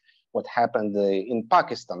 like what happened in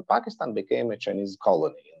Pakistan. Pakistan became a Chinese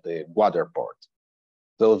colony in the Gwadar port.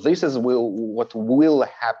 So this is what will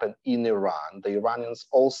happen in Iran. The Iranians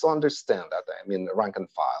also understand that, I mean, rank and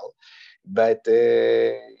file. But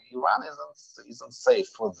Iran isn't safe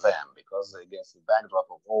for them, because against the backdrop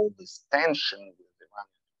of all this tension with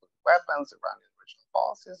Iranian weapons, Iranian regional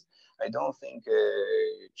policies, I don't think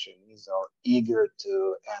Chinese are eager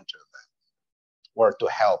to enter them or to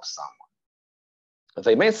help someone.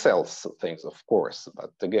 They may sell things, of course,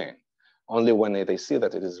 but again, only when they see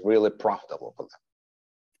that it is really profitable for them.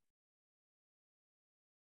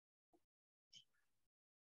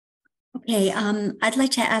 Okay, I'd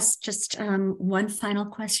like to ask just one final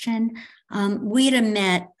question. We at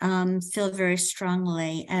AMET feel very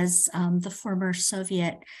strongly, as the former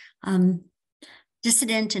Soviet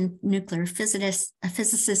dissident and nuclear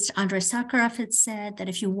physicist Andrei Sakharov had said, that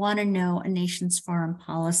if you want to know a nation's foreign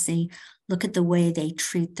policy, look at the way they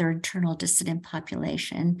treat their internal dissident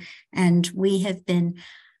population. And we have been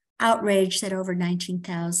outraged that over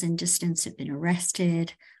 19,000 dissidents have been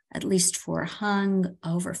arrested, at least 4 hung,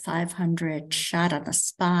 over 500 shot on the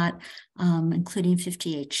spot, including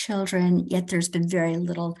 58 children. Yet there's been very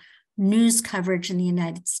little news coverage in the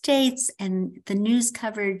United States, and the news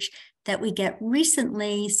coverage that we get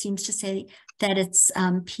recently seems to say that it's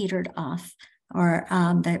petered off, or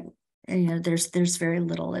that there's very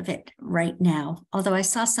little of it right now. Although I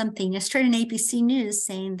saw something yesterday on ABC News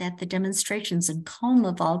saying that the demonstrations in Qom,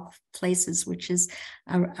 of all places, which is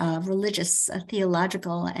a religious, a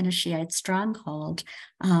theological, and a Shiite stronghold,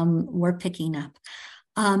 were picking up.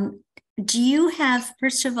 Do you have,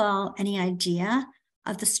 first of all, any idea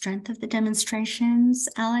of the strength of the demonstrations,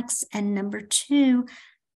 Alex? And number two,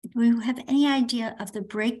 do you have any idea of the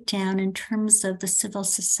breakdown in terms of the civil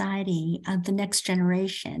society of the next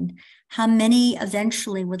generation? How many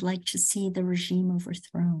eventually would like to see the regime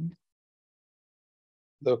overthrown?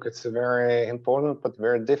 Look, it's a very important but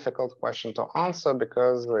very difficult question to answer,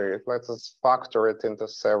 because it lets us factor it into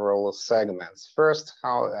several segments. First,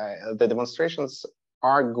 how the demonstrations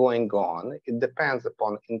are going on. It depends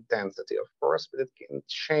upon intensity, of course, but it can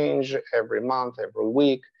change every month, every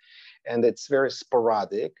week. And it's very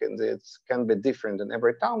sporadic, and it can be different in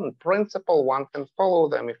every town. In principle, one can follow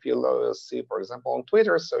them if you see, for example, on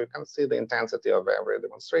Twitter, so you can see the intensity of every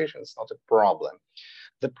demonstration. It's not a problem.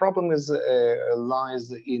 The problem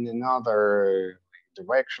lies in another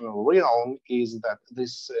direction or realm, is that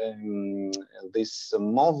this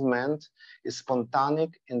movement is spontaneous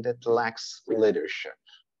and it lacks leadership.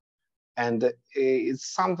 And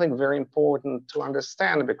it's something very important to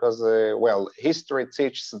understand, because, well, history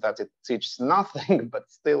teaches that it teaches nothing, but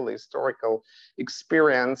still historical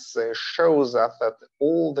experience shows us that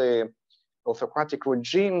all the autocratic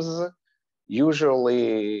regimes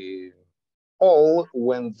usually fall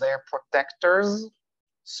when their protectors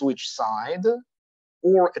switch side,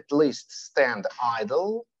 or at least stand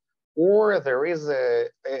idle, or there is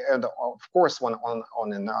and of course, when on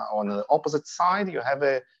the opposite side, you have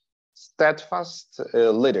a steadfast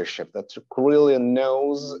leadership that really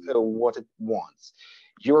knows what it wants.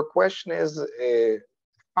 Your question is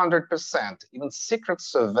 100%. Even secret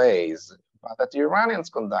surveys that the Iranians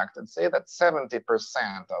conducted say that 70%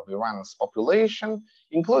 of Iran's population,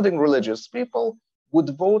 including religious people,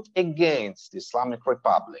 would vote against the Islamic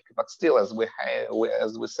Republic. But still, as we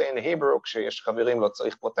say in Hebrew,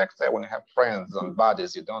 when you have friends and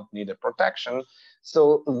buddies, you don't need a protection.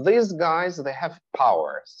 So these guys, they have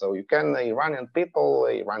power. So you can, Iranian people,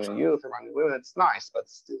 Iranian youth, Iranian women, it's nice, but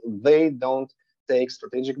still, they don't take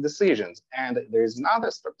strategic decisions. And there is another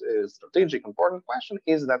strategic important question,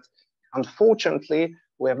 is that unfortunately,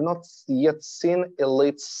 we have not yet seen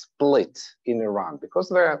elite split in Iran, because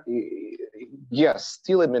there are, yes,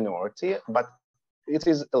 still a minority, but it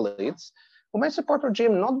is elites who may support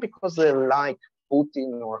regime not because they like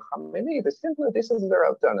Putin or Khamenei. They simply, this is their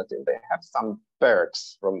alternative. They have some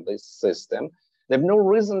perks from this system. They have no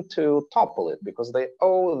reason to topple it, because they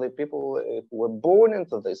owe the people who were born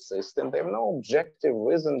into this system. They have no objective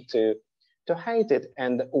reason to hate it.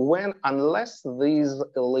 And unless these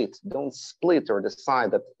elites don't split or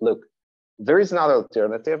decide that, look, there is another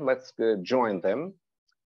alternative, let's join them,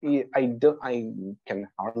 I can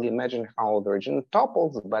hardly imagine how the regime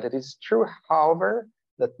topples, but it is true, however,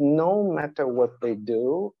 that no matter what they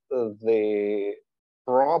do, the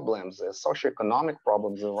problems, the socioeconomic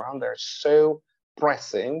problems around are so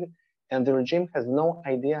pressing, and the regime has no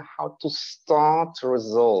idea how to start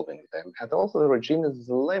resolving them. And also the regime is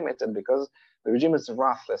limited because the regime is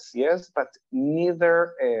ruthless, yes, but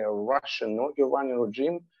neither a Russian nor Iranian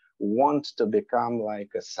regime want to become like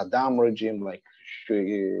a Saddam regime, like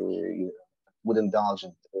would indulge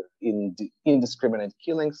in indiscriminate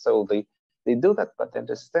killing. So they do that, but they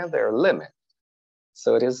understand their limit.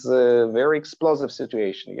 So it is a very explosive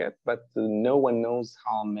situation yet, but no one knows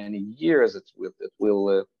how many years it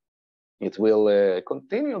will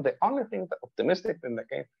continue. The only thing, the optimistic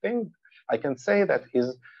thing I can say that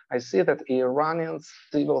is, I see that Iranian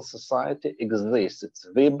civil society exists. It's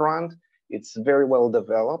vibrant. It's very well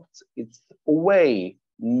developed. It's way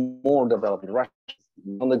more developed than Russia's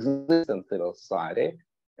non-existent civil society.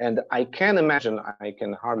 And I can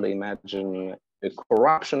hardly imagine a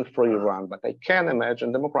corruption-free Iran, but I can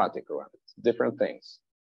imagine democratic Iran. It's different things.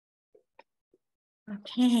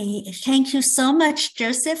 Okay, thank you so much,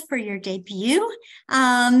 Joseph, for your debut,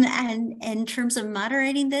 and in terms of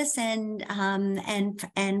moderating this, and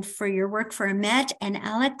for your work for Amet, and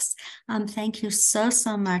Alex. Thank you so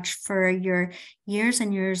much for your years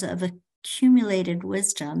and years of accumulated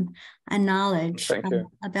wisdom and knowledge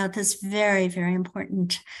about this very, very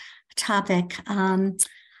important topic.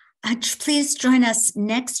 Please join us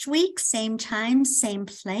next week, same time, same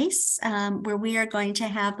place, where we are going to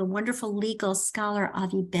have the wonderful legal scholar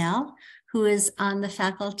Avi Bell, who is on the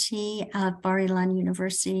faculty of Bar-Ilan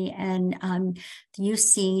University and the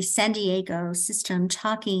UC San Diego system,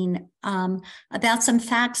 talking about some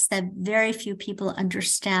facts that very few people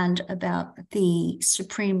understand about the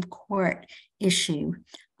Supreme Court issue.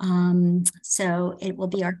 So it will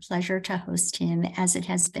be our pleasure to host him, as it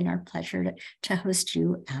has been our pleasure to host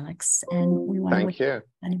you, Alex. And we want to wish you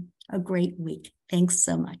a great week. Thanks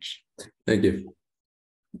so much. Thank you.